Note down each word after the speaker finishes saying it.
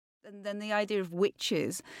And then the idea of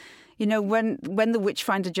witches. You know, when the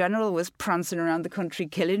Witchfinder General was prancing around the country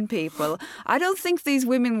killing people, I don't think these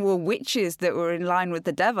women were witches that were in line with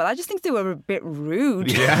the devil. I just think they were a bit rude.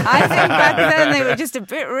 Yeah. I think back then they were just a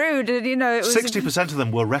bit rude. And, you know, it was 60% of them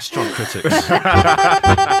were restaurant critics.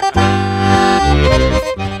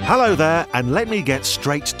 Hello there, and let me get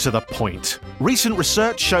straight to the point. Recent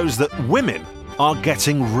research shows that women are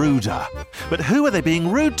getting ruder. But who are they being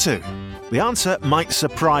rude to? The answer might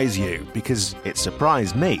surprise you, because it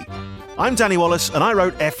surprised me. I'm Danny Wallace, and I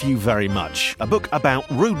wrote F You Very Much, a book about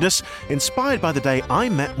rudeness inspired by the day I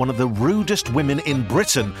met one of the rudest women in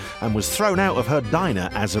Britain and was thrown out of her diner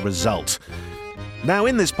as a result. Now,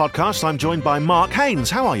 in this podcast, I'm joined by Mark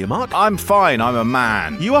Haynes. How are you, Mark? I'm fine. I'm a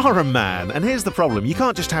man. You are a man, and here's the problem. You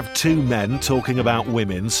can't just have two men talking about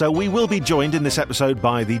women, so we will be joined in this episode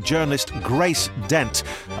by the journalist Grace Dent,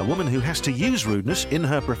 a woman who has to use rudeness in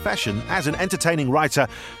her profession as an entertaining writer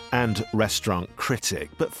and restaurant critic.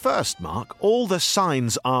 But first, Mark, all the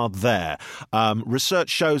signs are there. Research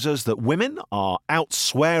shows us that women are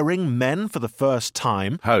out-swearing men for the first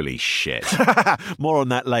time. Holy shit. More on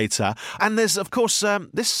that later. And there's, of course,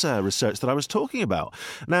 this research that I was talking about.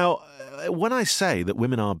 Now, when I say that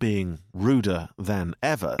women are being ruder than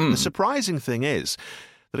ever, the surprising thing is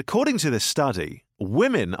that according to this study,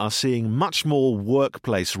 women are seeing much more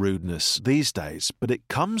workplace rudeness these days, but it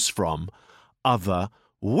comes from other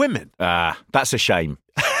women. That's a shame.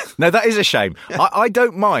 No, that is a shame. I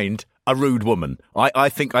don't mind a rude woman. I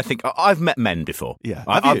think I've met men before. Yeah,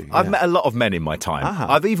 I've met a lot of men in my time. Uh-huh.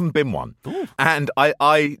 I've even been one. Ooh. And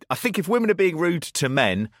I think if women are being rude to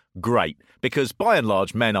men, great, because by and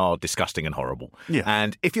large men are disgusting and horrible. Yeah.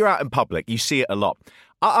 And if you're out in public, you see it a lot.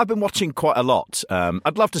 I've been watching quite a lot.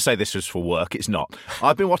 I'd love to say this was for work. It's not.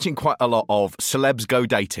 I've been watching quite a lot of Celebs Go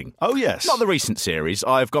Dating. Oh, yes. Not the recent series.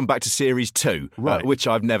 I've gone back to series 2, Right. which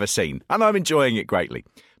I've never seen. And I'm enjoying it greatly.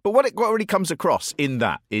 But what really comes across in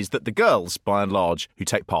that is that the girls, by and large, who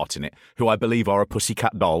take part in it, who I believe are a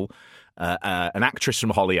pussycat doll, an actress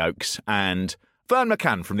from Hollyoaks, and Fern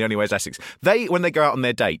McCann from The Only Way is Essex, they, when they go out on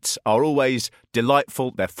their dates, are always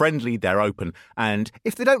delightful, they're friendly, they're open, and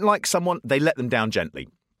if they don't like someone, they let them down gently.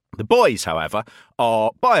 The boys, however,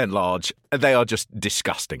 are, by and large, they are just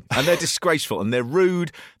disgusting. And they're disgraceful, and they're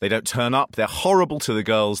rude, they don't turn up, they're horrible to the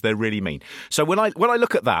girls, they're really mean. So when I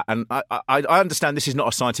look at that, and I understand this is not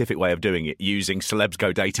a scientific way of doing it, using Celebs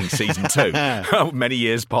Go Dating Season 2, many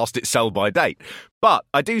years past its sell-by date. But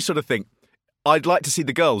I do sort of think, I'd like to see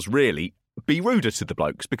the girls really be ruder to the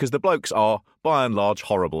blokes, because the blokes are, by and large,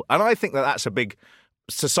 horrible. And I think that that's a big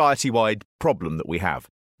society-wide problem that we have.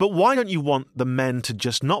 But why don't you want the men to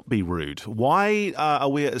just not be rude? Why are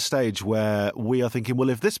we at a stage where we are thinking, well,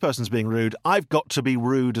 if this person's being rude, I've got to be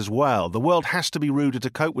rude as well. The world has to be ruder to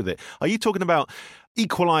cope with it. Are you talking about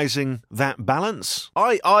equalising that balance?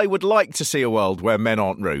 I would like to see a world where men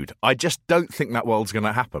aren't rude. I just don't think that world's going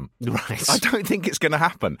to happen. Right. I don't think it's going to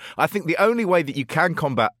happen. I think the only way that you can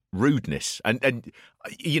combat rudeness, and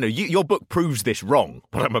you know, your book proves this wrong,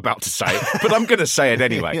 what I'm about to say, but I'm going to say it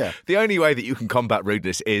anyway. Yeah. The only way that you can combat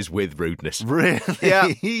rudeness is with rudeness. Really?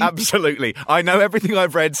 Yeah, absolutely. I know everything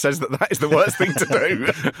I've read says that is the worst thing to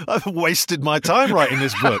do. I've wasted my time writing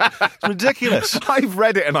this book. It's ridiculous. I've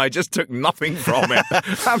read it and I just took nothing from it.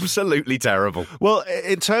 Absolutely terrible. Well,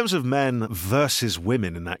 in terms of men versus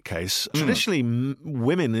women in that case, traditionally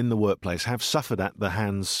women in the workplace have suffered at the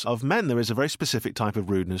hands of men. There is a very specific type of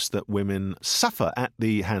rudeness that women suffer at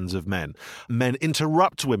the hands of men. Men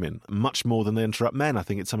interrupt women much more than they interrupt men. I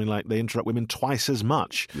think it's something like they interrupt women twice as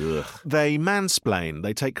much. Ugh. They mansplain.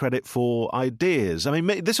 They take credit for ideas. I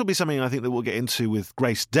mean, this will be something I think that we'll get into with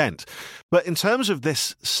Grace Dent. But in terms of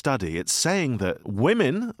this study, it's saying that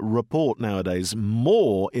women report nowadays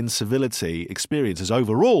more incivility experiences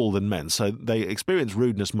overall than men. So they experience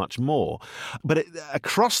rudeness much more. But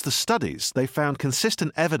across the studies, they found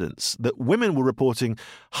consistent evidence that women were reporting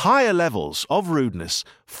higher levels of rudeness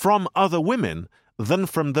from other women than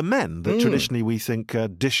from the men that traditionally we think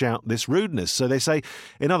dish out this rudeness. So they say,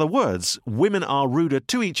 in other words, women are ruder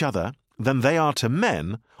to each other than they are to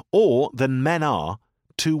men, or than men are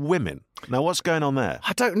to women. Now, what's going on there?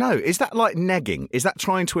 I don't know. Is that like negging? Is that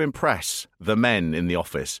trying to impress the men in the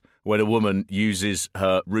office when a woman uses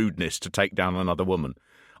her rudeness to take down another woman?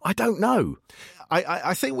 I don't know.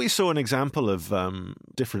 I think we saw an example of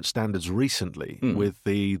different standards recently with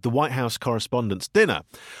the White House Correspondents' Dinner,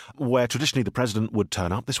 where traditionally the president would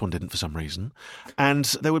turn up. This one didn't for some reason. And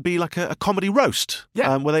there would be like a comedy roast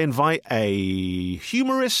where they invite a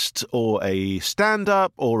humorist or a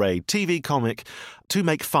stand-up or a TV comic to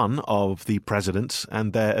make fun of the president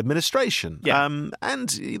and their administration and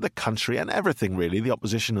the country and everything, really, the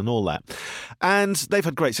opposition and all that. And they've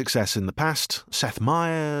had great success in the past. Seth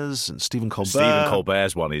Meyers and Stephen Colbert. Stephen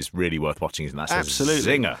Colbert's one is really worth watching, isn't that?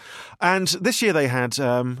 Absolutely. A zinger. And this year they had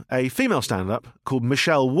a female stand-up called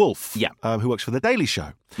Michelle Wolf, who works for The Daily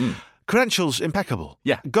Show. Credentials impeccable.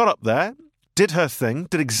 Yeah. Got up there, did her thing,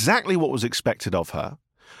 did exactly what was expected of her,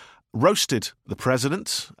 roasted the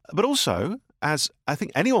president, but also, as I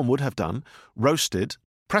think anyone would have done, roasted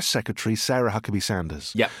Press Secretary Sarah Huckabee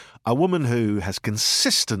Sanders. Yeah. A woman who has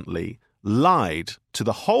consistently lied to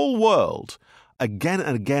the whole world again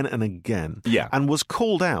and again and again and was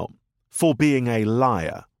called out for being a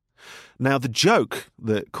liar. Now, the joke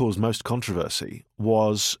that caused most controversy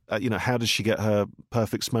was, how does she get her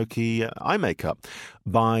perfect smoky eye makeup?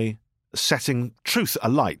 By setting truth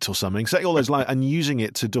alight or something, setting all those lights and using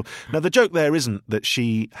it to do. Now, the joke there isn't that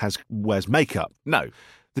she wears makeup. No.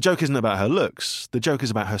 The joke isn't about her looks. The joke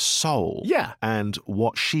is about her soul. Yeah. And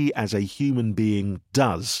what she as a human being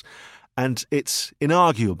does. And it's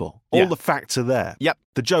inarguable. All the facts are there. Yep.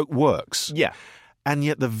 The joke works. Yeah. And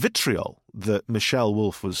yet the vitriol that Michelle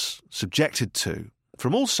Wolf was subjected to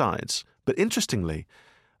from all sides, but interestingly,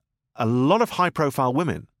 a lot of high-profile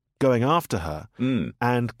women going after her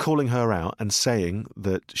and calling her out and saying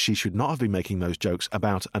that she should not have been making those jokes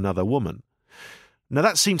about another woman. Now,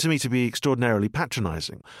 that seemed to me to be extraordinarily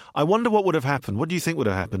patronising. I wonder what would have happened. What do you think would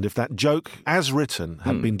have happened if that joke, as written,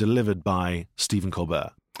 had been delivered by Stephen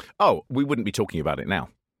Colbert? Oh, we wouldn't be talking about it now.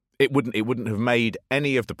 It wouldn't have made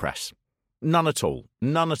any of the press. None at all.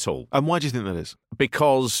 None at all. And why do you think that is?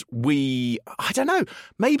 Because I don't know,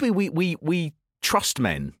 maybe we trust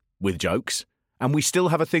men with jokes, and we still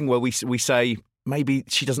have a thing where we say, maybe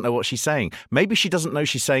she doesn't know what she's saying. Maybe she doesn't know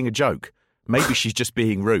she's saying a joke. Maybe she's just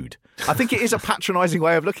being rude. I think it is a patronising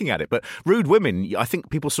way of looking at it. But rude women, I think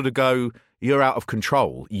people sort of go, you're out of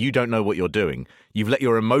control. You don't know what you're doing. You've let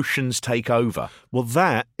your emotions take over. Well,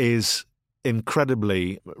 that is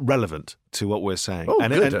incredibly relevant to what we're saying. Oh,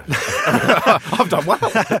 good. I've done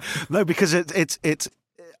well. No, because it's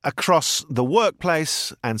across the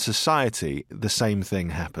workplace and society, the same thing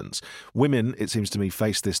happens. Women, it seems to me,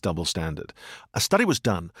 face this double standard. A study was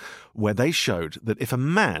done where they showed that if a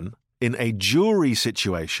man in a jury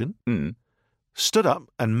situation stood up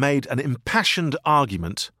and made an impassioned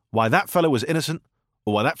argument why that fellow was innocent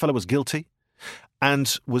or why that fellow was guilty,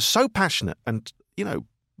 and was so passionate and,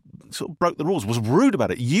 sort of broke the rules, was rude about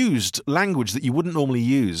it, used language that you wouldn't normally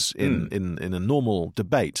use in a normal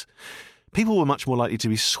debate, people were much more likely to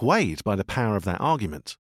be swayed by the power of that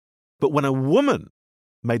argument. But when a woman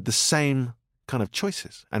made the same kind of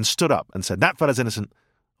choices and stood up and said, that fella's innocent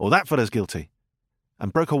or that fella's guilty,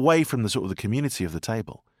 and broke away from the sort of the community of the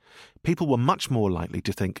table, people were much more likely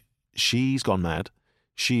to think she's gone mad,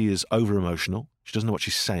 she is over-emotional, she doesn't know what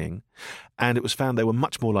she's saying, and it was found they were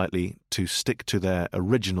much more likely to stick to their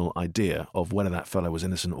original idea of whether that fellow was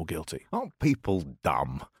innocent or guilty. Aren't people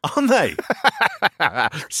dumb? Aren't they?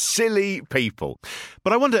 Silly people.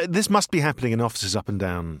 But I wonder, this must be happening in offices up and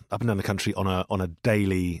down the country on a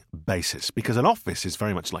daily basis, because an office is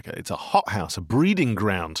very much like it's a hothouse, a breeding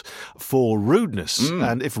ground for rudeness.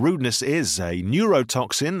 And if rudeness is a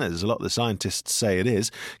neurotoxin, as a lot of the scientists say it is,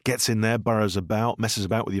 gets in there, burrows about, messes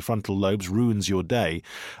about with your frontal lobes, ruins your day,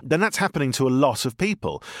 then that's happening to a lot of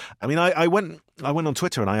people. I mean, I went on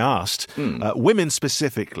Twitter and I asked women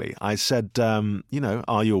specifically. I said,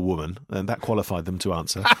 are you a woman? And that qualified them to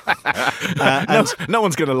answer. No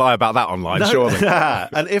one's going to lie about that online, surely.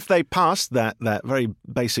 And if they passed that very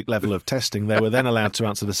basic level of testing, they were then allowed to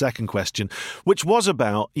answer the second question, which was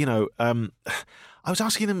about, I was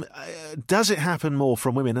asking them, does it happen more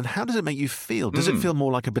from women, and how does it make you feel? Does it feel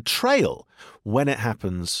more like a betrayal when it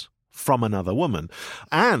happens from another woman?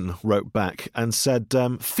 Anne wrote back and said,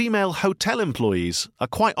 female hotel employees are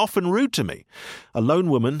quite often rude to me. A lone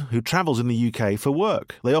woman who travels in the UK for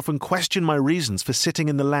work. They often question my reasons for sitting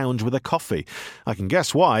in the lounge with a coffee. I can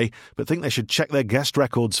guess why, but think they should check their guest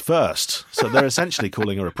records first. So they're essentially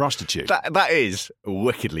calling her a prostitute. That is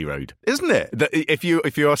wickedly rude. Isn't it?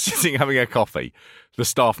 If you're sitting having a coffee, the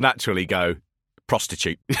staff naturally go,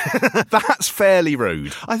 prostitute. That's fairly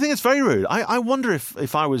rude. I think it's very rude. I wonder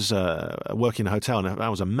if I was working in a hotel and if I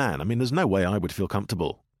was a man, I mean, there's no way I would feel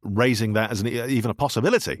comfortable raising that as even a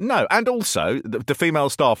possibility. No, and also the female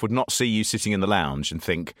staff would not see you sitting in the lounge and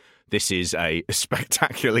think this is a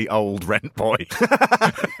spectacularly old rent boy.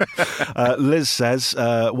 Liz says,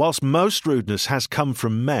 whilst most rudeness has come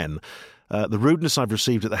from men, the rudeness I've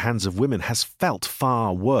received at the hands of women has felt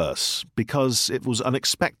far worse because it was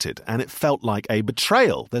unexpected and it felt like a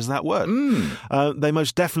betrayal. There's that word. They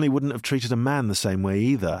most definitely wouldn't have treated a man the same way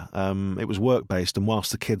either. It was work-based and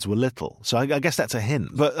whilst the kids were little. So I guess that's a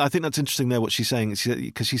hint. But I think that's interesting there what she's saying,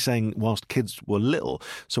 because she's saying whilst kids were little.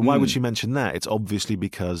 So why would she mention that? It's obviously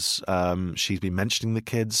because she's been mentioning the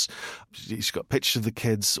kids. She's got pictures of the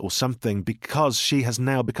kids or something because she has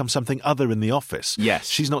now become something other in the office. Yes.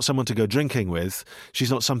 She's not someone to go drinking with.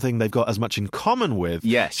 She's not something they've got as much in common with.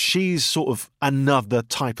 Yes. She's sort of another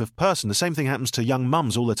type of person. The same thing happens to young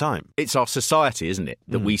mums all the time. It's our society, isn't it?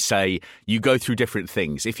 That we say you go through different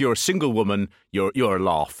things. If you're a single woman, you're a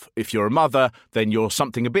laugh. If you're a mother, then you're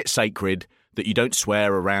something a bit sacred that you don't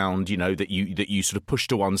swear around, that you sort of push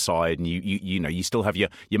to one side and you still have your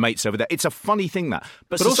mates over there. It's a funny thing that.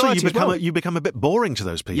 But also you become a bit boring to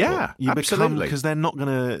those people. Yeah, absolutely. Because they're not going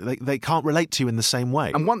to, they can't relate to you in the same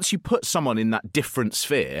way. And once you put someone in that different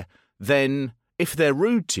sphere, then if they're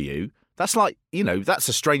rude to you, that's like, that's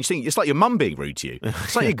a strange thing. It's like your mum being rude to you.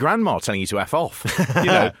 It's like your grandma telling you to F off.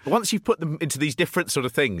 Once you've put them into these different sort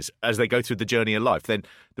of things as they go through the journey of life, then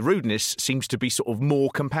the rudeness seems to be sort of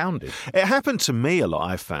more compounded. It happened to me a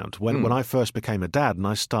lot, I found, when I first became a dad and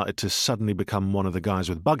I started to suddenly become one of the guys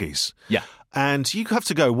with buggies. Yeah. And you have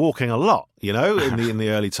to go walking a lot, in the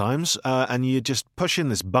early times, and you're just pushing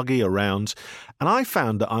this buggy around. And I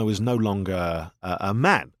found that I was no longer a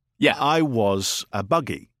man. Yeah. I was a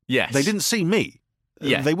buggy. Yes. They didn't see me.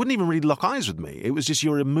 Yeah. They wouldn't even really lock eyes with me. It was just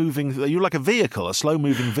you're like a vehicle, a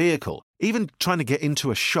slow-moving vehicle. Even trying to get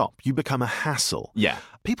into a shop, you become a hassle. Yeah.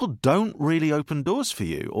 People don't really open doors for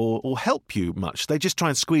you or help you much. They just try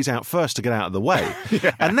and squeeze out first to get out of the way.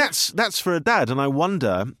 Yeah. And that's for a dad. And I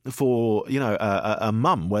wonder for, a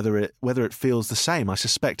mum, whether it feels the same. I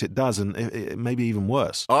suspect it does, and it may be even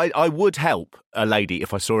worse. I would help a lady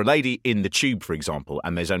if I saw a lady in the tube, for example,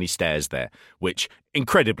 and there's only stairs there, which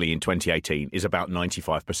incredibly in 2018 is about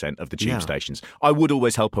 95% of the tube stations. I would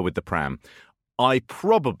always help her with the pram. I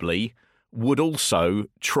probably would also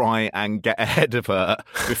try and get ahead of her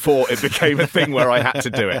before it became a thing where I had to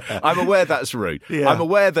do it. I'm aware that's rude. Yeah. I'm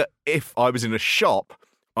aware that if I was in a shop,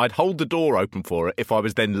 I'd hold the door open for her if I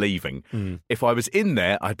was then leaving. If I was in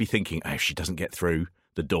there, I'd be thinking, if she doesn't get through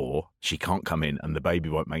the door, she can't come in and the baby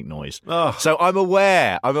won't make noise. Oh. So I'm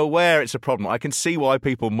aware it's a problem. I can see why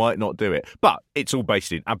people might not do it, but it's all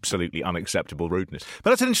based in absolutely unacceptable rudeness. But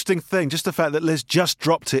that's an interesting thing, just the fact that Liz just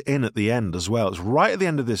dropped it in at the end as well. It's right at the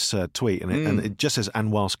end of this tweet, and it just says,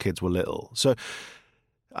 and whilst kids were little. So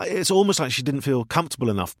it's almost like she didn't feel comfortable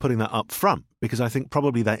enough putting that up front, because I think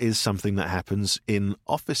probably that is something that happens in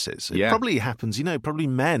offices. It probably happens, probably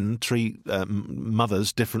men treat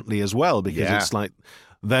mothers differently as well, because it's like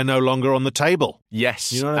they're no longer on the table.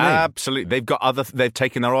 Yes, you know what I mean? Absolutely. They've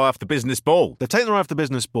taken their eye off the business ball. They've taken their eye off the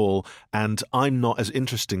business ball, and I'm not as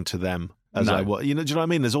interesting to them as I was. Do you know what I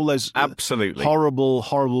mean? There's all those absolutely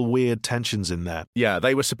horrible, weird tensions in there. Yeah,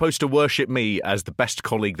 they were supposed to worship me as the best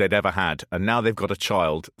colleague they'd ever had, and now they've got a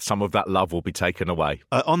child. Some of that love will be taken away.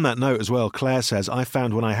 On that note as well, Claire says, I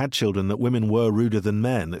found when I had children that women were ruder than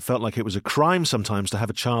men. It felt like it was a crime sometimes to have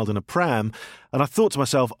a child in a pram, and I thought to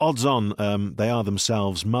myself, odds on, they are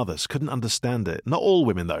themselves mothers. Couldn't understand it. Not all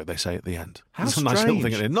women, though, they say at the end. How That's strange. A nice little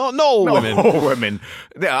thing at the end. Not all women. Not all women.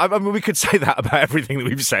 Yeah, I mean, we could say that about everything that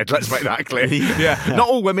we've said. Let's make that clear. Yeah. Not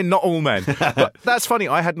all women, not all men. But that's funny.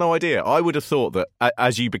 I had no idea. I would have thought that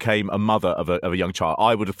as you became a mother of a young child,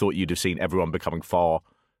 I would have thought you'd have seen everyone becoming far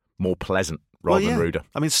more pleasant rather than ruder.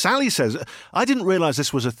 I mean, Sally says, I didn't realise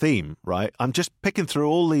this was a theme, right? I'm just picking through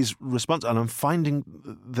all these responses and I'm finding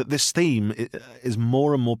that this theme is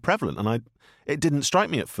more and more prevalent. And it didn't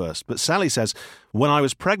strike me at first. But Sally says, when I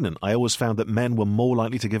was pregnant, I always found that men were more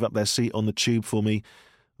likely to give up their seat on the tube for me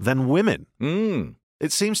than women.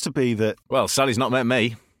 It seems to be that... Well, Sally's not met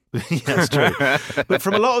me. Yeah, that's true. But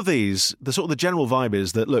from a lot of these, the general vibe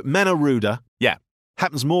is that, look, men are ruder. Yeah.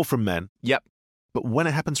 Happens more from men. Yep. But when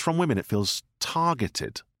it happens from women, it feels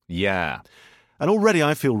targeted. Yeah. And already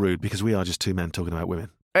I feel rude because we are just two men talking about women.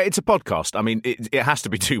 It's a podcast. I mean, it has to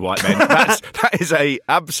be two white men. That is a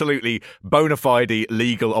absolutely bona fide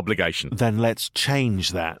legal obligation. Then let's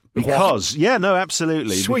change that. Because, yeah, no,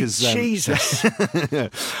 absolutely. Sweet because, Jesus.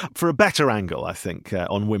 For a better angle, I think,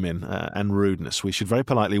 on women and rudeness, we should very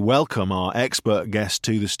politely welcome our expert guest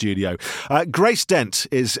to the studio. Grace Dent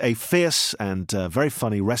is a fierce and very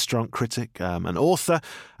funny restaurant critic, an author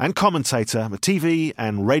and commentator, a TV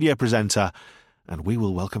and radio presenter, and we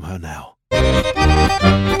will welcome her now.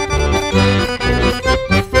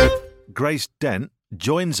 Grace Dent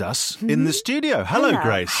joins us in the studio. Hello,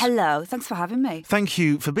 Grace. Hello. Thanks for having me. Thank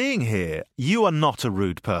you for being here. You are not a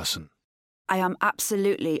rude person. I am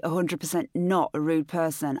absolutely 100% not a rude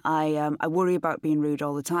person. I worry about being rude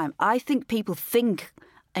all the time. I think people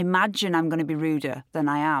imagine I'm going to be ruder than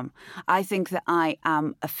I am. I think that I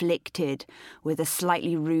am afflicted with a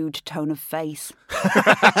slightly rude tone of face.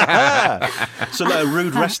 So like a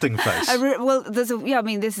rude resting face.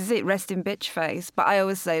 This is it, resting bitch face. But I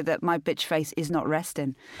always say that my bitch face is not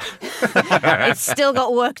resting. It's still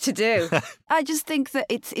got work to do. I just think that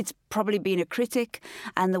it's probably being a critic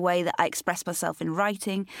and the way that I express myself in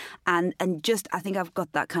writing and just I think I've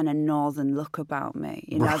got that kind of northern look about me.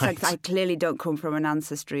 You know, Right. It's like I clearly don't come from an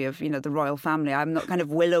ancestor of, the royal family. I'm not kind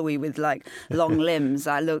of willowy with like long limbs.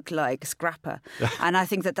 I look like a scrapper. And I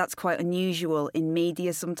think that that's quite unusual in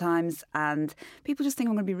media sometimes. And people just think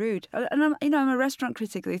I'm going to be rude. And I'm a restaurant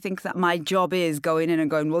critic. They think that my job is going in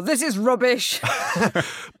and going, well, this is rubbish.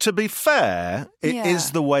 To be fair, it Yeah.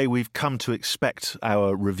 is the way we've come to expect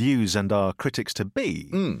our reviews and our critics to be.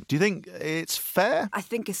 Do you think it's fair? I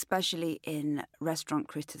think especially in restaurant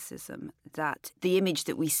criticism that the image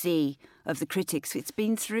that we see of the critics, it's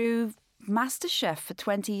been through MasterChef for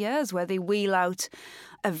 20 years where they wheel out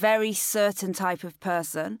a very certain type of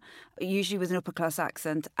person, usually with an upper class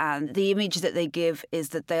accent, and the image that they give is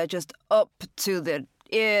that they are just up to their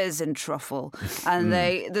ears in truffle and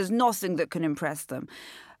there's nothing that can impress them.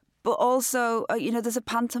 But also, there's a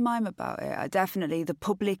pantomime about it. Definitely the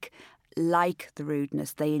public like the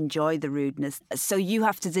rudeness. They enjoy the rudeness. So you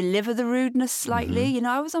have to deliver the rudeness slightly.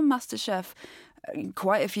 I was on MasterChef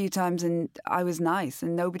quite a few times and I was nice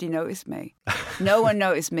and nobody noticed me. No one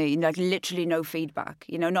noticed me. Like literally no feedback.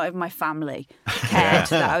 Not even my family cared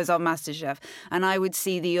that I was on MasterChef. And I would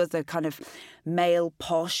see the other kind of male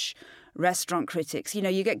posh restaurant critics.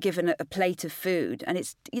 You get given a plate of food and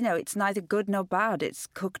it's neither good nor bad. It's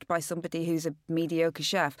cooked by somebody who's a mediocre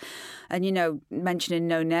chef. And, mentioning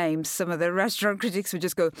no names, some of the restaurant critics would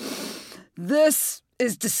just go, this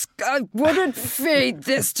is I wouldn't feed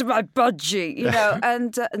this to my budgie,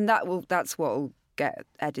 and that's what will get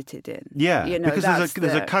edited in. Yeah, because there's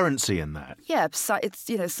a the currency in that. Yeah,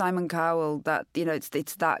 it's Simon Cowell. That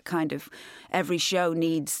it's that kind of every show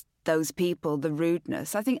needs those people, the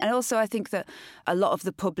rudeness. I think that a lot of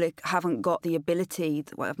the public haven't got the ability,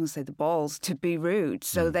 I'm going to say the balls, to be rude.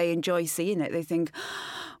 So they enjoy seeing it. They think,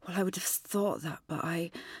 well, I would have thought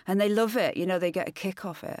that, and they love it. They get a kick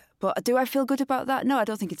off it. But do I feel good about that? No, I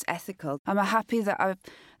don't think it's ethical. I'm happy that I've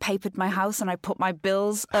papered my house and I put my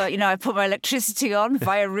bills, I put my electricity on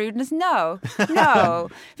via rudeness. No,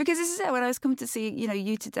 because this is it. When I was coming to see,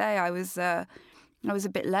 you today, I was a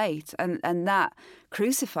bit late and that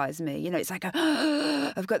crucifies me. It's like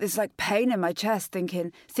I've got this like pain in my chest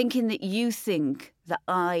thinking that you think that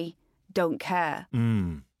I don't care.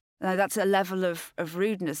 Now, that's a level of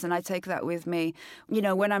rudeness and I take that with me.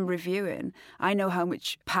 When I'm reviewing, I know how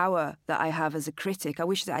much power that I have as a critic. I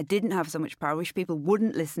wish that I didn't have so much power. I wish people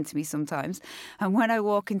wouldn't listen to me sometimes. And when I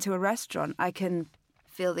walk into a restaurant, I can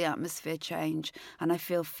feel the atmosphere change and I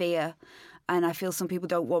feel fear. And I feel some people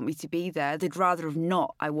don't want me to be there. They'd rather have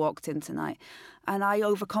not. I walked in tonight. And I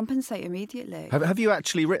overcompensate immediately. Have you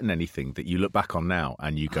actually written anything that you look back on now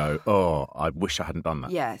and you go, oh, I wish I hadn't done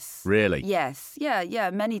that? Yes. Really? Yes. Yeah,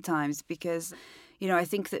 many times. Because, I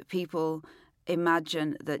think that people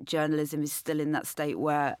imagine that journalism is still in that state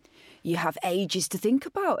where you have ages to think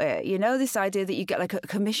about it. This idea that you get like a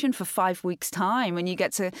commission for 5 weeks' time and you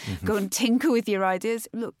get to go and tinker with your ideas.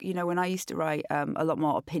 Look, when I used to write a lot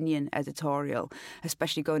more opinion editorial,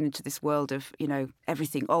 especially going into this world of,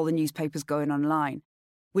 everything, all the newspapers going online,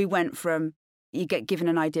 we went from you get given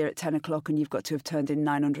an idea at 10 o'clock and you've got to have turned in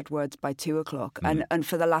 900 words by 2 o'clock. And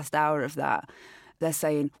for the last hour of that, they're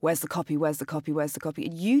saying, where's the copy, where's the copy, where's the copy?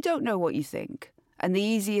 You don't know what you think. And the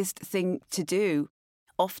easiest thing to do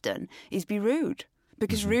often is be rude.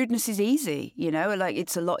 Because rudeness is easy, like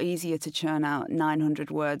it's a lot easier to churn out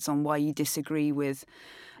 900 words on why you disagree with,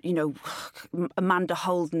 Amanda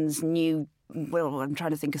Holden's new Well, I'm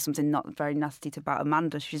trying to think of something not very nasty about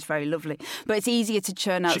Amanda. She's very lovely. But it's easier to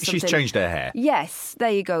churn out something... She's changed her hair. Yes,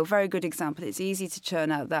 there you go. Very good example. It's easier to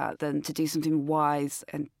churn out that than to do something wise.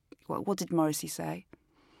 And what did Morrissey say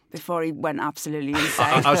before he went absolutely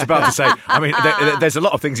insane? I was about to say, I mean, there's a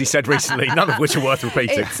lot of things he said recently, none of which are worth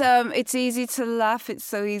repeating. It's easy to laugh. It's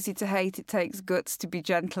so easy to hate. It takes guts to be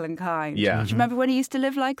gentle and kind. Yeah. Do you remember when he used to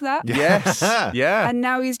live like that? Yes. Yeah. And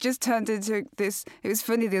now he's just turned into this. It was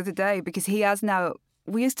funny the other day because he has now...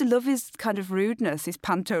 We used to love his kind of rudeness, his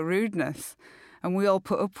panto rudeness. And we all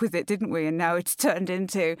put up with it, didn't we? And now it's turned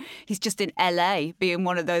into he's just in LA being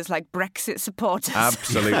one of those like Brexit supporters.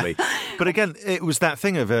 Absolutely. But again, it was that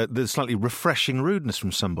thing of the slightly refreshing rudeness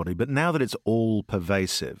from somebody. But now that it's all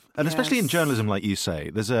pervasive, and especially in journalism, like you say,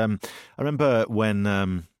 there's I remember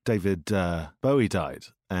when David Bowie died.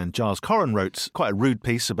 And Giles Corran wrote quite a rude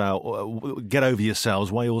piece about get over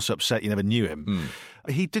yourselves, why you're so upset you never knew him.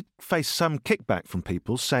 He did face some kickback from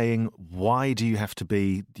people saying, why do you have to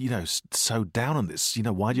be, so down on this?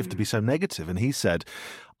 Why do you have to be so negative? And he said,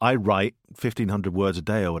 I write 1,500 words a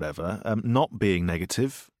day or whatever. Not being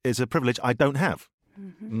negative is a privilege I don't have.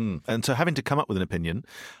 And so having to come up with an opinion,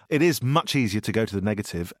 it is much easier to go to the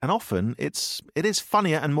negative, and often it is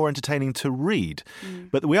funnier and more entertaining to read.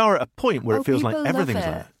 But we are at a point where it feels like everything's like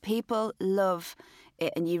that. People love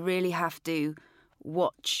it, and you really have to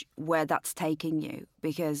watch where that's taking you,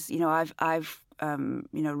 because I've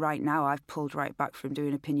right now I've pulled right back from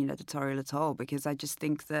doing opinion editorial at all, because I just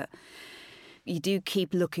think that you do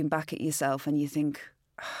keep looking back at yourself and you think,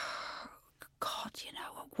 oh, God,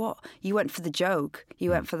 what? You went for the joke,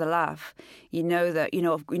 you went for the laugh. You know that,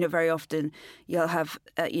 very often you'll have,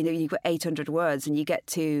 you've got 800 words and you get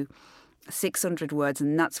to 600 words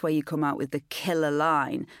and that's where you come out with the killer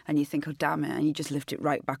line and you think, oh, damn it, and you just lift it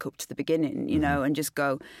right back up to the beginning, and just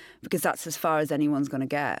go, because that's as far as anyone's going to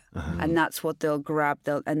get. And that's what they'll grab.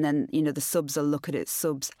 And then, the subs will look at it,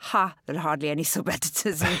 there are hardly any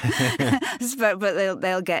sub-editors. but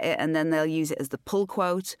they'll get it and then they'll use it as the pull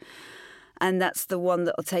quote. And that's the one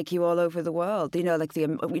that'll take you all over the world. Like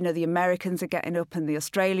the Americans are getting up, and the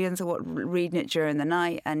Australians are reading it during the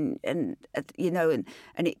night, and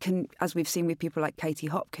it can, as we've seen with people like Katie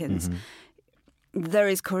Hopkins, there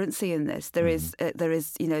is currency in this. There is.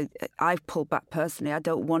 I've pulled back personally. I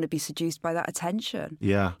don't want to be seduced by that attention.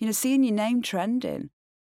 Yeah. Seeing your name trending.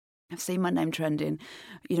 I've seen my name trending,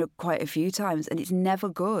 quite a few times, and it's never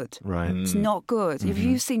good. Right. It's not good. Have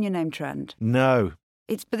you seen your name trend? No.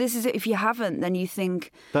 But this is it. If you haven't, then you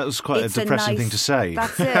think that was quite a depressing thing to say.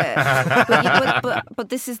 That's it. but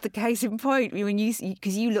this is the case in point.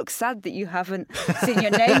 Because you look sad that you haven't seen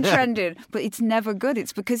your name trending, but it's never good.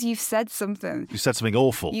 It's because you've said something. You said something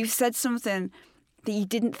awful. You've said something that you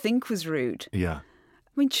didn't think was rude. Yeah.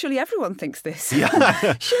 I mean, surely everyone thinks this. Yeah.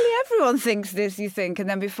 Surely everyone thinks this, you think. And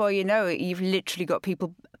then before you know it, you've literally got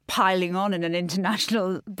people piling on in an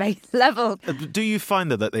international level. Do you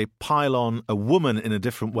find that they pile on a woman in a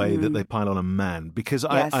different way that they pile on a man? Because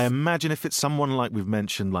yes. I imagine if it's someone like we've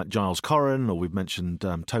mentioned, like Giles Corran, or we've mentioned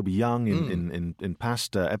Toby Young in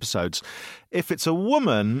past episodes, if it's a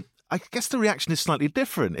woman, I guess the reaction is slightly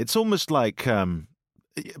different. It's almost like...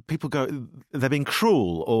 people go, they're being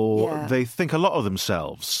cruel, or they think a lot of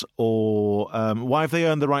themselves, or why have they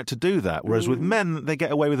earned the right to do that? Whereas with men, they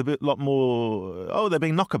get away with a lot more, they're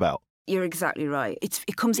being knockabout. You're exactly right.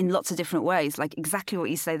 It comes in lots of different ways, like exactly what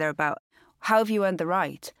you say there about how have you earned the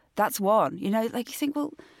right? That's one. Like you think,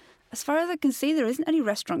 well, as far as I can see, there isn't any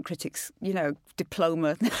restaurant critics,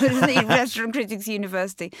 diploma. There isn't any restaurant critics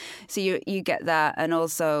university. So you get that. And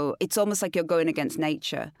also, it's almost like you're going against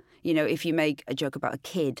nature. If you make a joke about a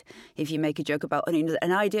kid, if you make a joke about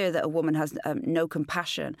an idea that a woman has no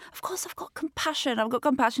compassion. Of course, I've got compassion. I've got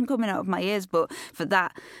compassion coming out of my ears. But for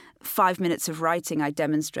that 5 minutes of writing, I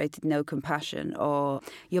demonstrated no compassion. Or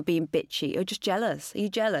you're being bitchy. Or just jealous. Are you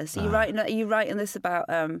jealous? Are you writing this about,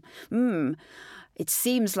 it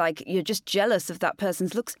seems like you're just jealous of that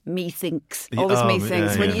person's looks. Methinks. Always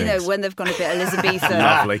methinks. When they've gone a bit Elizabethan.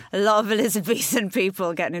 Lovely. A lot of Elizabethan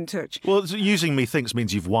people getting in touch. Well, using methinks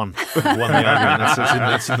means you've won. You've won the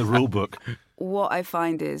argument. It's in the rule book. What I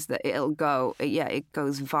find is that it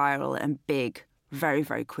goes viral and big very,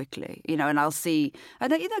 very quickly. And I'll see,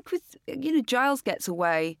 Giles gets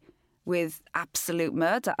away with absolute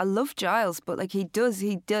murder. I love Giles, but he does.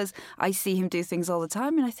 I see him do things all the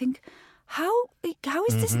time, and I think, How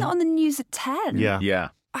is this not on the news at 10? Yeah.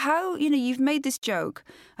 How, you've made this joke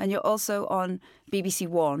and you're also on BBC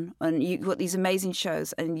One and you've got these amazing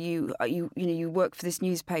shows and you work for this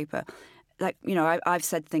newspaper. I've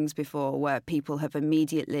said things before where people have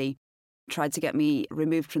immediately tried to get me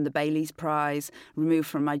removed from the Bailey's Prize, removed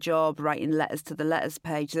from my job, writing letters to the letters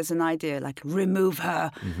page. There's an idea like remove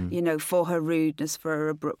her, for her rudeness, for her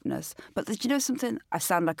abruptness. But do you know something? I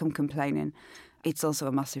sound like I'm complaining. It's also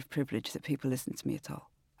a massive privilege that people listen to me at all.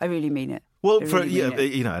 I really mean it. Well,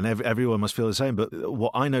 and everyone must feel the same. But what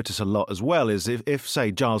I notice a lot as well is if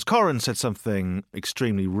say, Giles Corran said something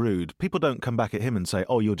extremely rude, people don't come back at him and say,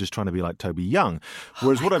 oh, you're just trying to be like Toby Young.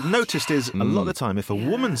 Whereas what I've noticed is a lot of the time, if a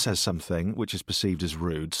woman says something which is perceived as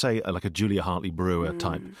rude, say like a Julia Hartley-Brewer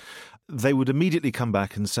type, they would immediately come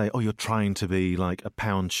back and say, oh, you're trying to be like a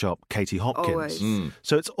pound shop Katie Hopkins.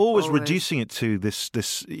 So it's always reducing it to this,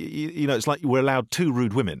 it's like we're allowed 2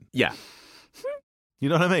 rude women. Yeah. You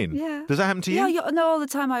know what I mean? Yeah. Does that happen to you? Yeah, no, all the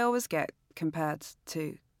time. I always get compared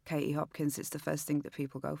to Katie Hopkins. It's the first thing that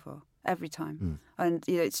people go for every time. And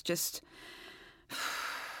it's just,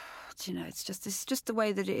 it's just the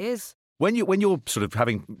way that it is. When you're sort of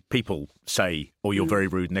having people say, "Oh, you're very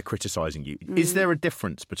rude," and they're criticising you, is there a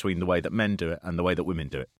difference between the way that men do it and the way that women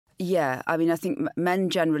do it? Yeah, I mean, I think men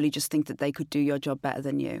generally just think that they could do your job better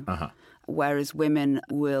than you, whereas women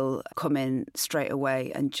will come in straight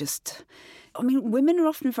away and just. I mean, women are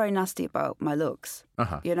often very nasty about my looks,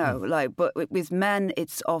 but with men,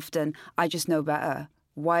 it's often, I just know better.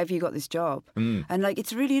 Why have you got this job? And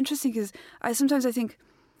it's really interesting because sometimes I think,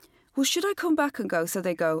 well, should I come back and go? So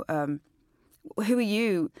they go, who are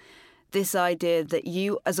you? This idea that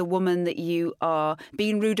you, as a woman, that you are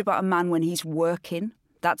being rude about a man when he's working.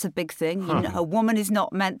 That's a big thing. A woman is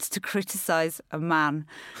not meant to criticise a man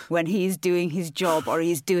when he's doing his job or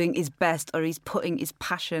he's doing his best or he's putting his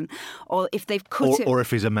passion or if they've cut it. Or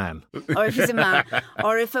if he's a man. Or if he's a man.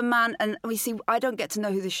 Or if a man, and we see, I don't get to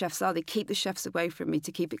know who the chefs are. They keep the chefs away from me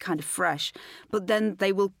to keep it kind of fresh. But then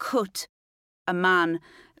they will cut a man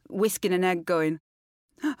whisking an egg going,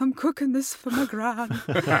 I'm cooking this for my gran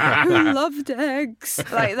who loved eggs,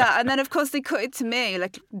 like that. And then, of course, they cut it to me,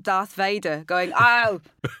 like Darth Vader, going, oh,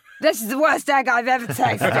 this is the worst egg I've ever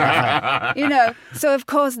tasted. So, of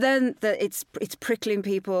course, then it's prickling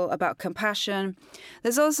people about compassion.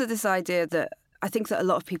 There's also this idea that I think that a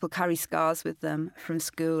lot of people carry scars with them from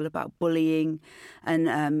school about bullying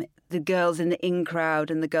and the girls in the in crowd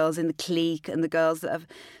and the girls in the clique and the girls that have.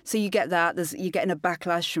 So you get that. You're getting a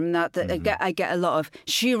backlash from that. I get a lot of.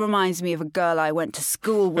 She reminds me of a girl I went to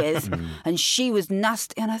school with, and she was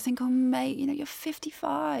nasty. And I think, oh mate, you're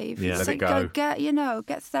 55. Yeah, let it go.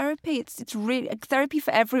 Get therapy. It's really therapy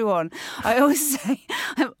for everyone. I always say,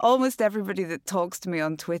 almost everybody that talks to me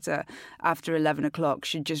on Twitter after 11 o'clock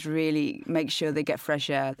should just really make sure they get fresh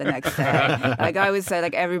air the next day. Like I always say,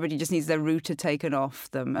 like everybody just needs their router taken off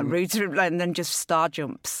them and then just star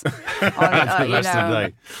jumps.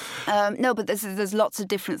 No, but there's lots of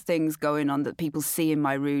different things going on that people see in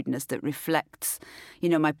my rudeness that reflects,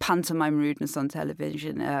 my pantomime rudeness on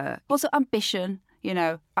television. Also ambition,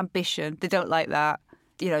 ambition. They don't like that.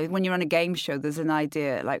 When you're on a game show, there's an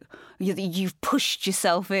idea like you've pushed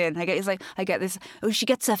yourself in. I get this. Oh, she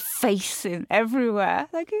gets her face in everywhere.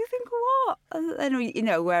 Like you think what?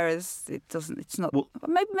 And whereas it doesn't. It's not. Well,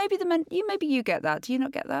 maybe the men. Maybe you get that. Do you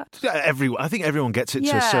not get that? I think everyone gets it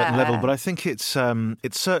to a certain level, but I think it's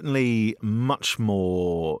certainly much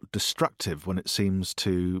more destructive when it seems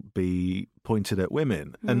to be pointed at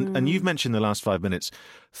women. And you've mentioned the last 5 minutes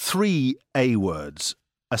 3 A words: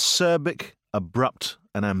 acerbic, abrupt,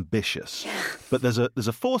 and ambitious. But there's a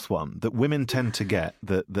 4th one that women tend to get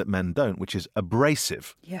that men don't, which is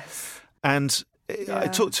abrasive. Yes. And I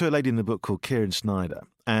talked to a lady in the book called Kieran Snyder,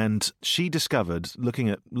 and she discovered, looking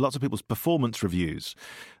at lots of people's performance reviews,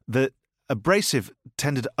 that abrasive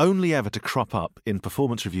tended only ever to crop up in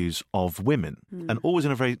performance reviews of women, and always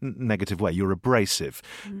in a very negative way. You're abrasive.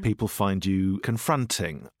 People find you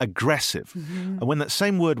confronting, aggressive. And when that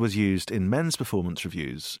same word was used in men's performance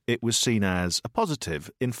reviews, it was seen as a positive.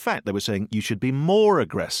 In fact, they were saying you should be more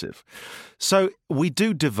aggressive. So we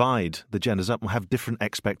do divide the genders up and have different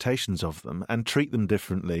expectations of them and treat them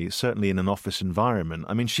differently, certainly in an office environment.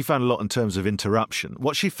 I mean, she found a lot in terms of interruption.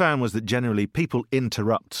 What she found was that generally people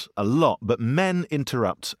interrupt a lot, but men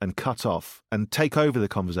interrupt and cut off and take over the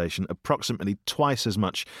conversation approximately twice as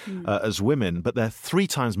much as women, but they're 3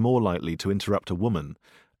 times more likely to interrupt a woman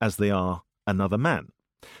as they are another man.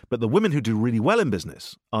 But the women who do really well in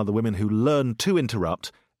business are the women who learn to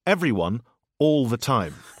interrupt everyone all the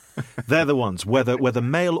time. They're the ones, whether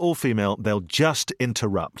male or female, they'll just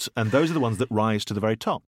interrupt. And those are the ones that rise to the very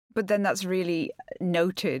top. But then that's really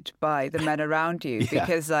noted by the men around you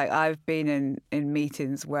because I've been in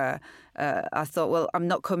meetings where I thought, well, I'm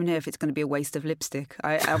not coming here if it's going to be a waste of lipstick.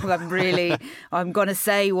 I'm going to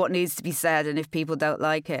say what needs to be said, and if people don't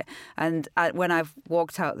like it. And when I've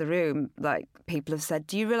walked out the room, like, people have said,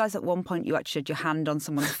 do you realise at one point you actually had your hand on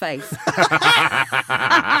someone's face?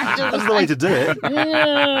 That's the way to do it.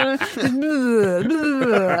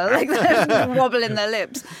 Like they're wobbling their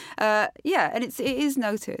lips. Yeah, and it is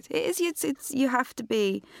noted. It's you have to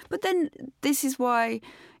be. But then this is why,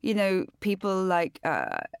 you know, people like,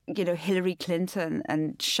 you know, Hillary Clinton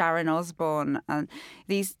and Sharon Osbourne and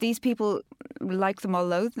these people, like them or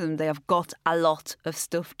loathe them, they have got a lot of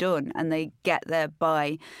stuff done, and they get there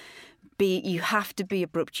by. You have to be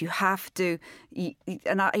abrupt. You have to,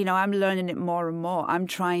 and I'm learning it more and more. I'm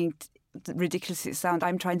trying, ridiculous as it sounds,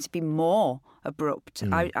 I'm trying to be more abrupt.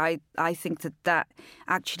 I think that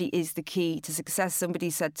actually is the key to success.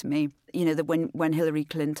 Somebody said to me, you know, that when Hillary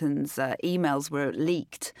Clinton's emails were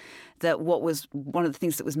leaked, that what was one of the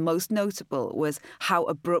things that was most notable was how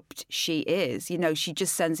abrupt she is. You know, she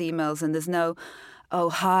just sends emails and there's no,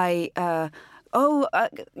 oh, hi,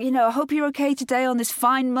 you know, I hope you're okay today on this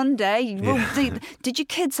fine Monday. Yeah. Did your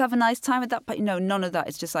kids have a nice time at that? But no, none of that.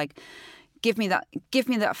 It's just like, give me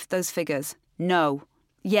those figures. No.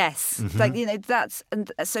 Yes. Mm-hmm. Like, you know,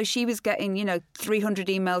 and so she was getting, you know, 300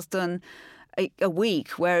 emails done a week,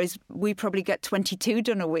 whereas we probably get 22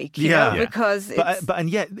 done a week. You know, because and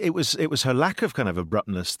yet it was her lack of kind of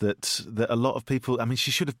abruptness that a lot of people. I mean,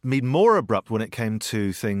 she should have been more abrupt when it came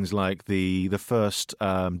to things like the first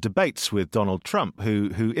debates with Donald Trump,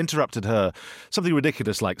 who interrupted her something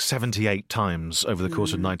ridiculous like 78 times over the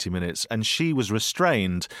course of 90 minutes, and she was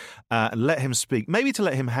restrained, let him speak, maybe to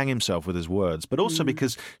let him hang himself with his words, but also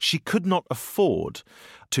because she could not afford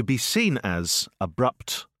to be seen as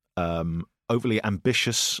abrupt. Overly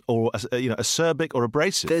ambitious or, you know, acerbic or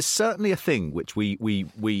abrasive. There's certainly a thing which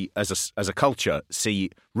we as a culture see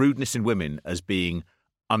rudeness in women as being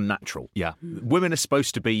unnatural. Yeah. Women are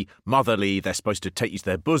supposed to be motherly, they're supposed to take you to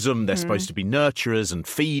their bosom, they're supposed to be nurturers and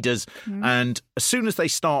feeders, and as soon as they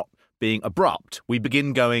start being abrupt, we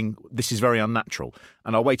begin going, this is very unnatural.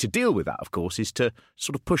 And our way to deal with that, of course, is to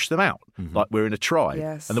sort of push them out, like we're in a tribe.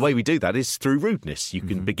 Yes. And the way we do that is through rudeness. You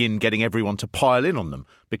can begin getting everyone to pile in on them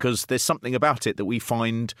because there's something about it that we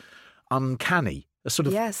find uncanny. A sort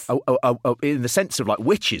of, in the sense of like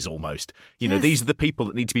witches almost. You know, these are the people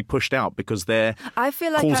that need to be pushed out because they're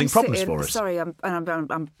causing problems for us. Sorry, I'm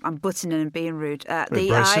butting in and being rude. I'm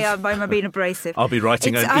being abrasive. I'll be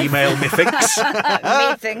writing an email, methinks.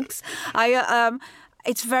 Methinks.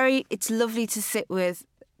 It's lovely to sit with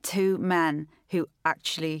two men who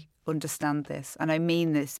actually understand this, and I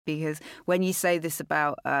mean this because when you say this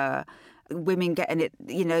about women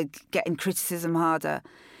getting criticism harder.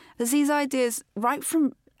 There's these ideas right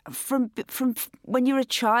from when you're a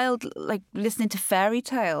child, like listening to fairy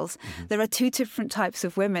tales. There are two different types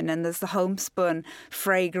of women, and there's the homespun,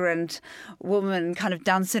 fragrant woman kind of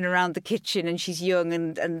dancing around the kitchen, and she's young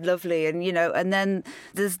and lovely, and you know, and then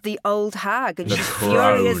there's the old hag, and she's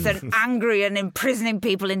furious and angry and imprisoning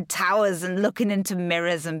people in towers and looking into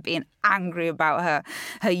mirrors and being angry about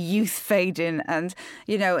her youth fading, and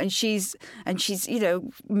you know, and she's you know,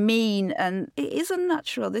 mean, and it is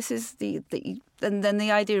unnatural. This is and then the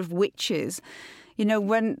idea of witches. You know,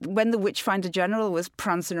 when the Witchfinder General was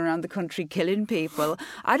prancing around the country killing people,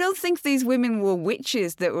 I don't think these women were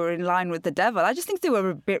witches that were in line with the devil. I just think they were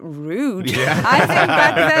a bit rude. Yeah. I think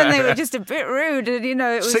back then they were just a bit rude. And, you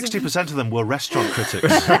know, it was 60% of them were restaurant critics.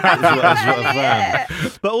 is what I've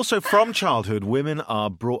found. But also from childhood, women are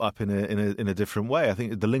brought up in a different way. I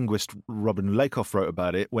think the linguist Robin Lakoff wrote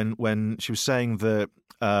about it when she was saying that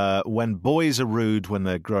when boys are rude when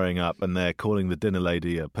they're growing up and they're calling the dinner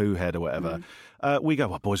lady a poo head or whatever, we go,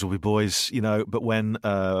 well, boys will be boys, you know. But when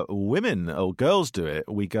women or girls do it,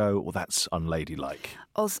 we go, well, that's unladylike.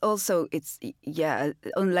 Also, it's,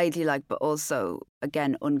 unladylike, but also,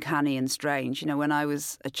 again, uncanny and strange. You know, when I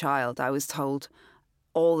was a child, I was told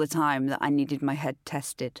all the time that I needed my head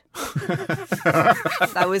tested.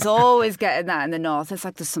 I was always getting that in the north. It's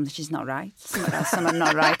like, there's something she's not right. Something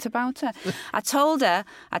not right about her. I told her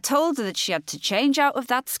that she had to change out of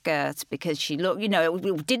that skirt because she looked, you know,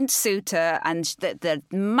 it didn't suit her, and the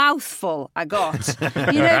mouthful I got,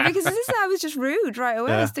 you know, because I was just rude right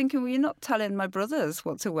away. I was thinking, well, you're not telling my brothers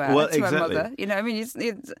what to wear to my mother. You know, I mean,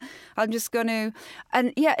 I'm just going to,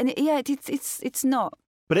 it's not.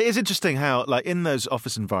 But it is interesting how, like, in those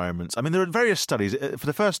office environments, I mean, there are various studies. For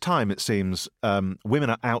the first time, it seems, women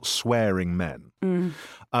are out-swearing men.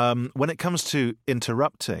 When it comes to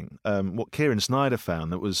interrupting, what Kieran Snyder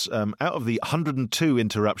found, that was out of the 102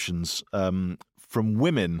 interruptions from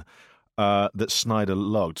women that Snyder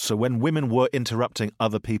logged. So when women were interrupting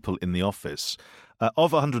other people in the office,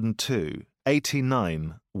 of 102,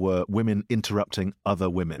 89 were women interrupting other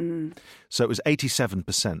women. So it was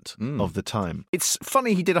 87% of the time. It's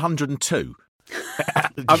funny he did 102.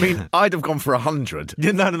 I mean, I'd have gone for 100.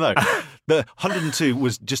 No. The 102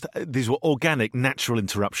 was just, these were organic, natural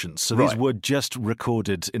interruptions. So these were just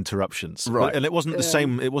recorded interruptions. Right. And it wasn't the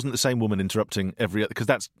same. It wasn't the same woman interrupting every other, because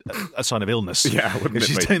that's a sign of illness. Yeah, wouldn't if it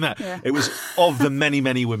she's be? doing that. Yeah. It was of the many,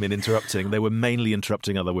 many women interrupting. They were mainly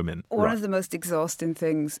interrupting other women. One of the most exhausting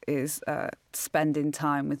things is spending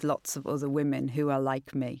time with lots of other women who are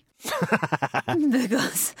like me.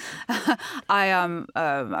 Because I am,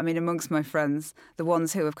 amongst my friends, the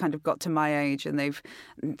ones who have kind of got to my age and they've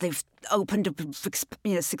opened up,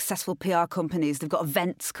 successful PR companies. They've got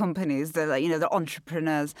events companies. They're like, they're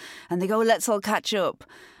entrepreneurs, and they go, let's all catch up.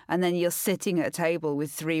 And then you're sitting at a table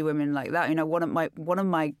with three women like that. One of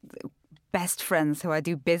my best friends who I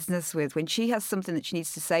do business with, when she has something that she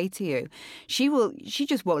needs to say to you, she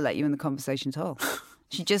just won't let you in the conversation at all.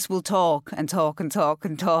 She just will talk and talk and talk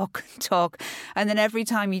and talk and talk. And then every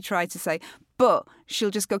time you try to say, but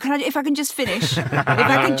she'll just go, if I can just finish,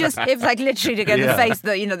 it's like literally to get the face,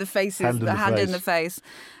 the face is the hand in the face.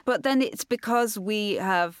 But then it's because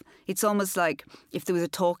it's almost like if there was a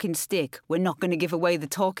talking stick, we're not going to give away the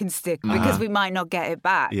talking stick because we might not get it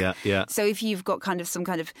back. Yeah, yeah. So if you've got kind of some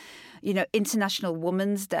kind of, International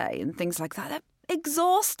Women's Day and things like that,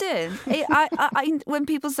 exhausting. When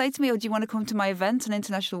people say to me, "Oh, do you want to come to my event on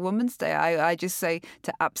International Women's Day?" I just say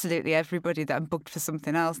to absolutely everybody that I'm booked for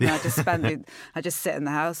something else. And I just sit in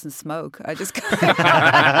the house and smoke. I just can't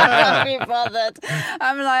be bothered.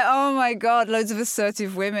 I'm like, oh my God, loads of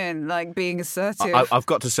assertive women like being assertive. I've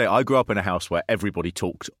got to say, I grew up in a house where everybody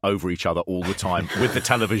talked over each other all the time with the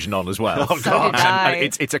television on as well. So did I.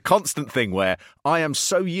 And it's a constant thing where I am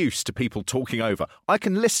so used to people talking over. I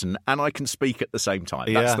can listen and I can speak at the same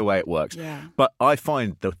time. That's the way it works. Yeah. But I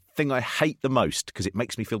find the thing I hate the most, because it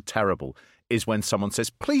makes me feel terrible, is when someone says,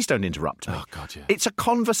 please don't interrupt me. Oh, God, yeah. It's a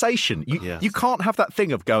conversation. You can't have that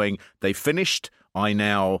thing of going, they've finished, I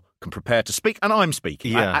now can prepare to speak, and I'm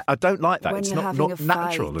speaking. Yeah. I don't like that. When It's you're not having a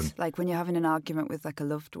natural. fight, like when you're having an argument with like a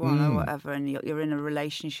loved one or whatever, and you're in a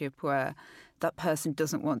relationship where that person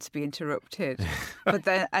doesn't want to be interrupted. But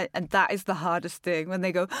then, and that is the hardest thing, when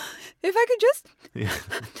they go, if I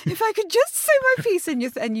could just say my piece,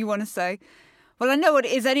 and you want to say, well, I know what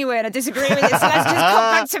it is anyway, and I disagree with it, so let's just come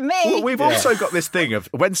back to me. Well, we've also got this thing of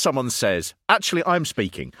when someone says, actually, I'm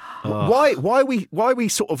speaking. Why we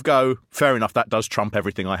sort of go, fair enough, that does trump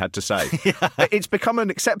everything I had to say. It's become an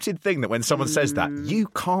accepted thing that when someone says that, you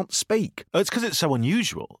can't speak. It's because it's so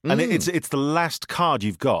unusual. And it's the last card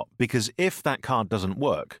you've got, because if that card doesn't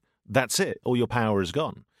work, that's it. All your power is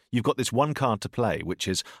gone. You've got this one card to play, which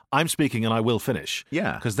is, I'm speaking and I will finish.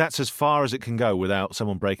 Yeah. Because that's as far as it can go without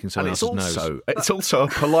someone breaking someone else's nose. It's also a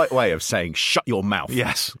polite way of saying, shut your mouth.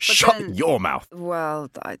 Yes. Shut your mouth.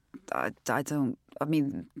 Well, I don't... I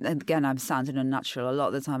mean, again, I'm sounding unnatural. A lot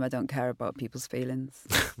of the time I don't care about people's feelings.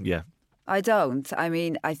 Yeah. I don't. I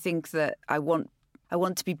mean, I think that I want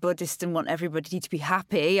to be Buddhist and want everybody to be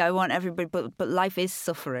happy. I want everybody, but life is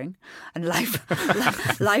suffering, and life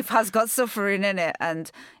has got suffering in it.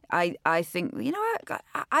 And I think,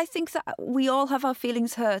 I think that we all have our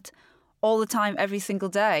feelings hurt all the time, every single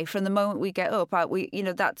day, from the moment we get up.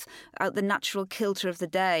 That's the natural kilter of the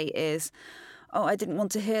day is, oh, I didn't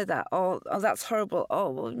want to hear that. Oh, that's horrible.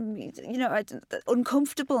 Oh,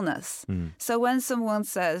 uncomfortableness. So when someone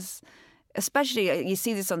says, especially you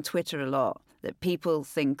see this on Twitter a lot, that people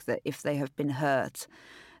think that if they have been hurt,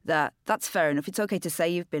 that's fair enough. It's okay to say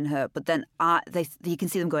you've been hurt, but then you can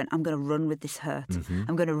see them going, I'm going to run with this hurt.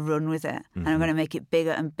 I'm going to run with it, and I'm going to make it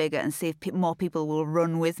bigger and bigger and see if more people will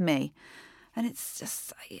run with me. And it's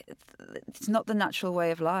just, it's not the natural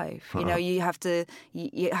way of life. You have to,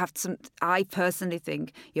 I personally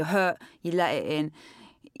think you're hurt, you let it in,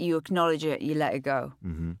 you acknowledge it, you let it go.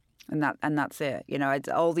 And that's it.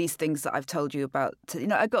 All these things that I've told you about.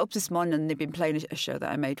 I got up this morning and they've been playing a show that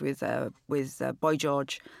I made with Boy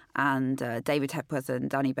George and David Hepworth and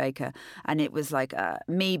Danny Baker, and it was like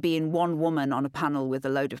me being one woman on a panel with a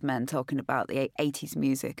load of men talking about the 80s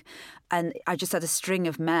music, and I just had a string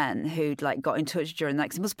of men who'd like got in touch during that,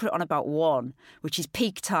 because I must put it on about 1, which is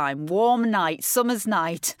peak time, warm night, summer's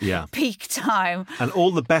night, peak time, and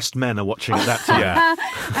all the best men are watching at that time.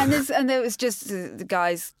 and there was just the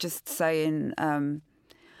guys just saying,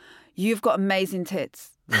 you've got amazing tits.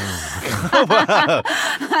 Oh, wow.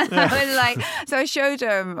 So I showed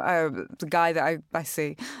him the guy that I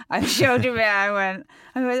see. I showed him it. I went,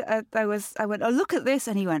 oh, look at this,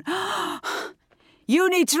 and he went, oh, you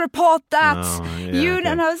need to report that. Okay.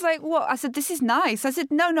 And I was like, what? I said, this is nice. I said,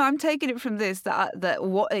 no, I'm taking it from this, that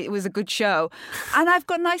it was a good show. And I've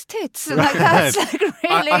got nice tits. And like, that's like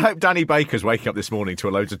really... I hope Danny Baker's waking up this morning to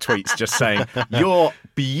a load of tweets just saying, your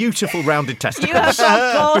beautiful rounded testicles. You have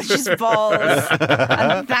got gorgeous balls.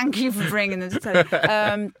 And thank you for bringing them to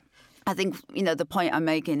tell. I think, the point I'm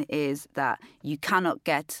making is that you cannot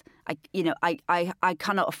get... I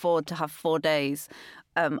cannot afford to have 4 days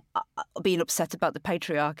being upset about the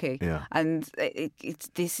patriarchy, and it's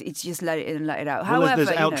just let it in and let it out. Well, However,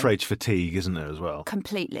 there's outrage fatigue, isn't there, as well?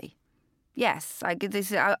 Completely. Yes, I get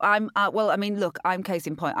this. Look, I'm case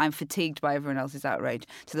in point. I'm fatigued by everyone else's outrage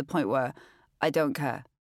to the point where I don't care,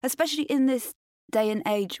 especially in this day and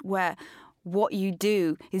age where what you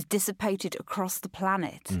do is dissipated across the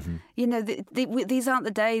planet. Mm-hmm. These aren't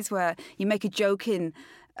the days where you make a joke in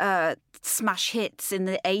smash hits in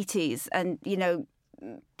the 80s and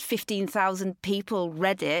 15,000 people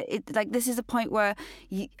read it. This is a point where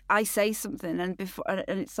I say something and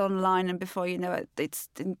it's online, and before you know it, it's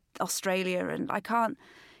in Australia, and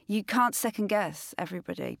you can't second guess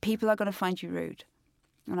everybody. People are going to find you rude.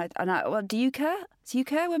 Well, do you care? Do you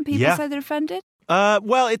care when people say they're offended?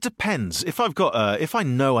 Well, it depends. If I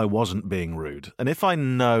know I wasn't being rude, and if I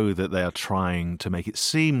know that they are trying to make it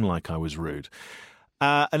seem like I was rude,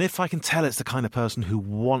 and if I can tell it's the kind of person who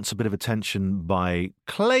wants a bit of attention by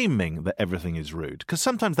claiming that everything is rude, because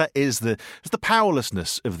sometimes that is the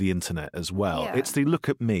powerlessness of the internet as well. Yeah. It's the look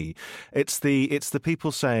at me. It's the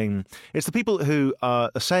people who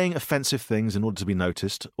are saying offensive things in order to be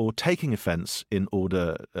noticed, or taking offence in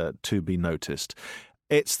order to be noticed.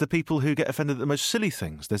 It's the people who get offended at the most silly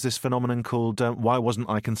things. There's this phenomenon called why wasn't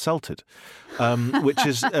I consulted? Which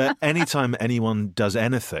is anytime anyone does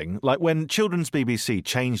anything, like when Children's BBC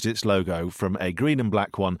changed its logo from a green and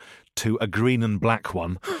black one to a green and black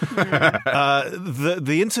one,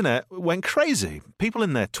 the internet went crazy. People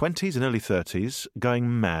in their 20s and early 30s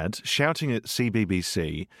going mad, shouting at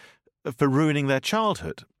CBBC for ruining their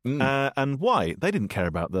childhood. And why? They didn't care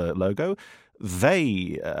about the logo.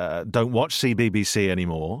 They don't watch CBBC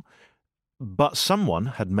anymore, but someone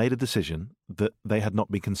had made a decision that they had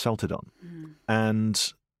not been consulted on,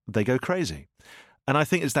 and they go crazy. And I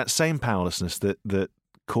think it's that same powerlessness that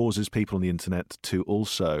causes people on the internet to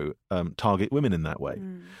also target women in that way,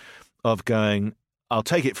 of going, I'll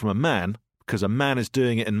take it from a man because a man is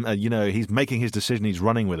doing it and, he's making his decision, he's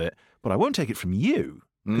running with it, but I won't take it from you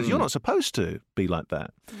because you're not supposed to be like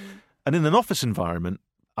that. And in an office environment,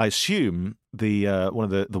 I assume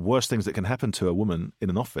one of the worst things that can happen to a woman in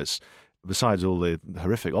an office, besides all the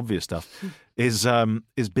horrific, obvious stuff, is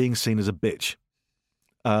being seen as a bitch,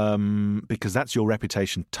 because that's your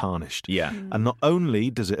reputation tarnished. Yeah, and not only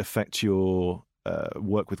does it affect your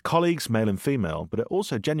work with colleagues, male and female, but it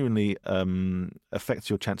also genuinely affects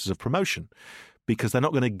your chances of promotion, because they're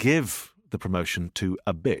not going to give the promotion to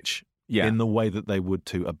a bitch. Yeah. In the way that they would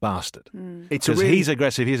to a bastard. It's because he's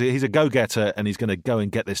aggressive, he's a go-getter, and he's going to go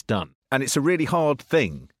and get this done. And it's a really hard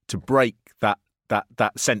thing to break that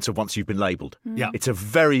sense of once you've been labelled. Yeah. It's a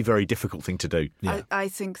very, very difficult thing to do. Yeah. I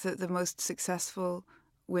think that the most successful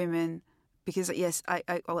women, because yes,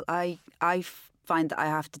 I find that I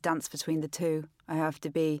have to dance between the two. I have to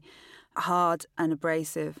be hard and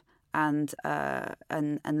abrasive and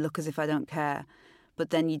look as if I don't care. But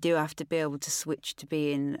then you do have to be able to switch to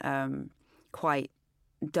being quite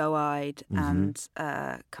doe-eyed and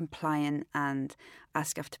compliant and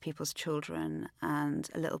ask after people's children and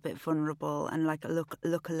a little bit vulnerable and like look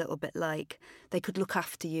a little bit like they could look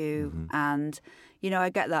after you. And I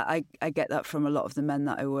get that. I get that from a lot of the men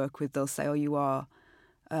that I work with. They'll say, "Oh, you are,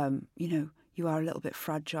 you are a little bit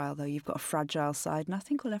fragile, though. You've got a fragile side." And I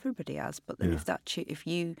think, well, everybody has. But then if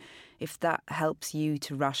that helps you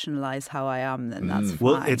to rationalise how I am, then that's fine.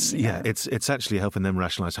 Well, it's actually helping them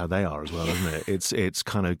rationalise how they are as well, isn't it? It's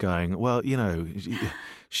kind of going, well,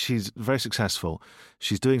 she's very successful.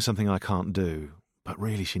 She's doing something I can't do, but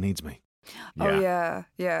really she needs me. Yeah. Oh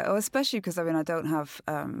yeah. Oh, especially because I don't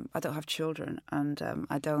have children, and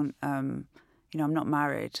I don't I'm not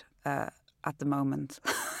married at the moment.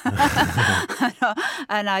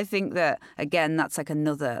 And I think that, again, that's like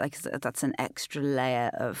that's an extra layer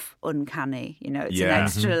of uncanny, it's an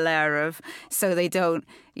extra layer of, so they don't,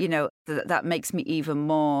 that makes me even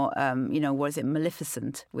more, what is it,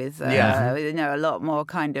 Maleficent with, a lot more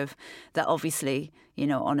kind of, that obviously,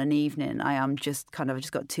 on an evening, I've just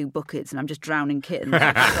got 2 buckets and I'm just drowning kittens.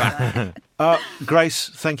 Grace,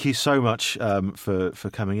 thank you so much for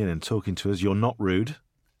coming in and talking to us. You're not rude.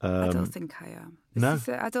 I don't think I am. No?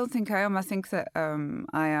 I don't think I am. I think that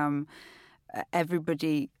I am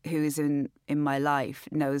everybody who is in my life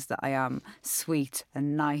knows that I am sweet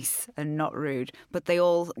and nice and not rude, but they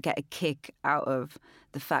all get a kick out of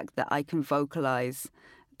the fact that I can vocalise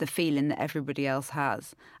the feeling that everybody else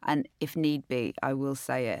has, and if need be, I will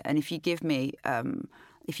say it. And if you give me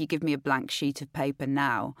a blank sheet of paper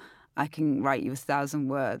now, I can write you 1,000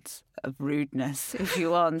 words of rudeness if you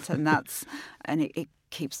want, and it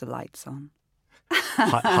keeps the lights on.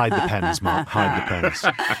 Hide the pens, Mark. Hide the pens.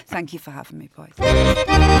 Thank you for having me, boys.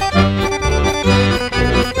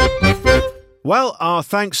 Well, our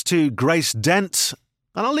thanks to Grace Dent.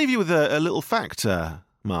 And I'll leave you with a little fact,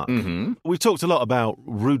 Mark. Mm-hmm. We've talked a lot about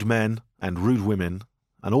rude men and rude women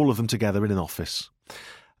and all of them together in an office.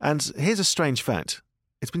 And here's a strange fact.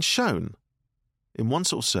 It's been shown in one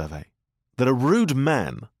sort of survey that a rude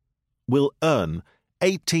man will earn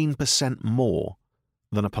 18% more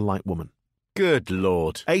than a polite woman. Good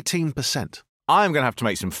Lord. 18%. I'm going to have to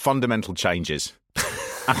make some fundamental changes.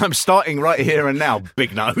 And I'm starting right here and now,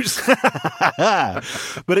 big nose.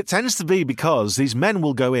 But it tends to be because these men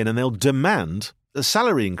will go in and they'll demand a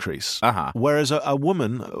salary increase, whereas a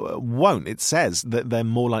woman won't. It says that they're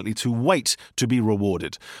more likely to wait to be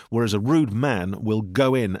rewarded, whereas a rude man will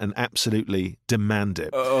go in and absolutely demand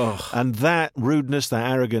it. Ugh. And that rudeness,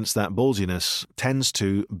 that arrogance, that ballsiness tends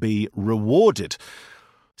to be rewarded.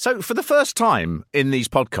 So for the first time in these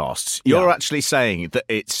podcasts, you're actually saying that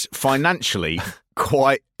it's financially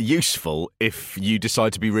quite useful if you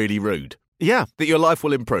decide to be really rude. Yeah. That your life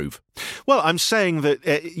will improve. Well, I'm saying that,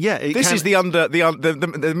 This is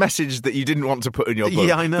the message that you didn't want to put in your book.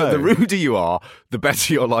 Yeah, I know. That the ruder you are, the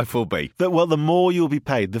better your life will be. That, well, the more you'll be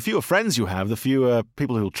paid. The fewer friends you have, the fewer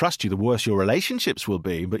people who will trust you, the worse your relationships will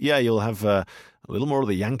be. But yeah, you'll have a little more of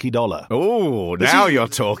the Yankee dollar. Oh, now you're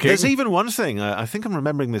talking. There's even one thing, I think I'm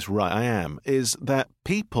remembering this right, I am, is that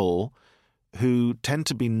people who tend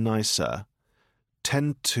to be nicer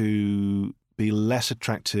tend to be less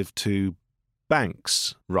attractive to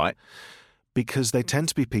banks. Right. Because they tend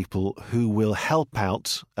to be people who will help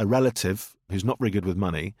out a relative who's not very good with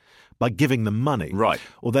money by giving them money. Right.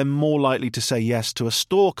 Or they're more likely to say yes to a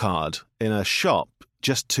store card in a shop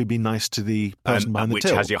just to be nice to the person behind the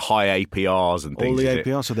till. Which has your high APRs and things. All the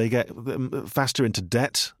APRs, so they get faster into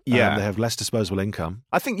debt. Yeah. They have less disposable income.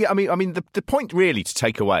 I think, I mean, the point really to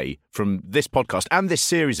take away from this podcast and this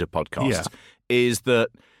series of podcasts is that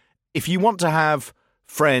if you want to have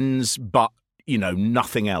friends but,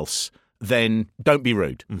 nothing else, then don't be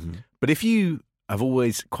rude. Mm-hmm. But if you have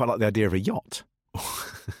always quite liked the idea of a yacht,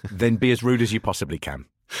 then be as rude as you possibly can.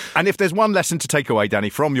 And if there's one lesson to take away, Danny,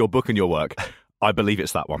 from your book and your work, I believe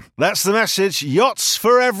it's that one. That's the message. Yachts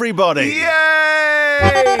for everybody.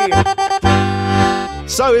 Yay!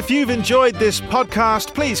 So if you've enjoyed this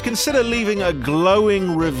podcast, please consider leaving a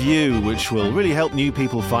glowing review, which will really help new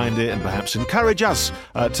people find it and perhaps encourage us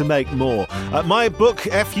to make more. My book,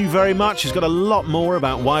 F You Very Much, has got a lot more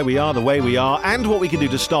about why we are the way we are and what we can do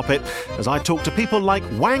to stop it, as I talk to people like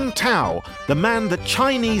Wang Tao, the man the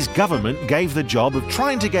Chinese government gave the job of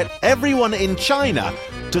trying to get everyone in China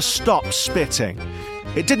to stop spitting.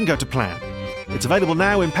 It didn't go to plan. It's available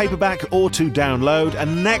now in paperback or to download,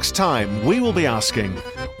 and next time we will be asking,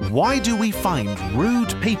 why do we find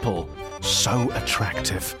rude people so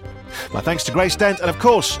attractive? My thanks to Grace Dent and, of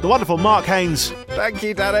course, the wonderful Mark Haynes. Thank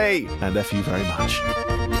you, Danny. And F you very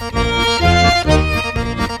much.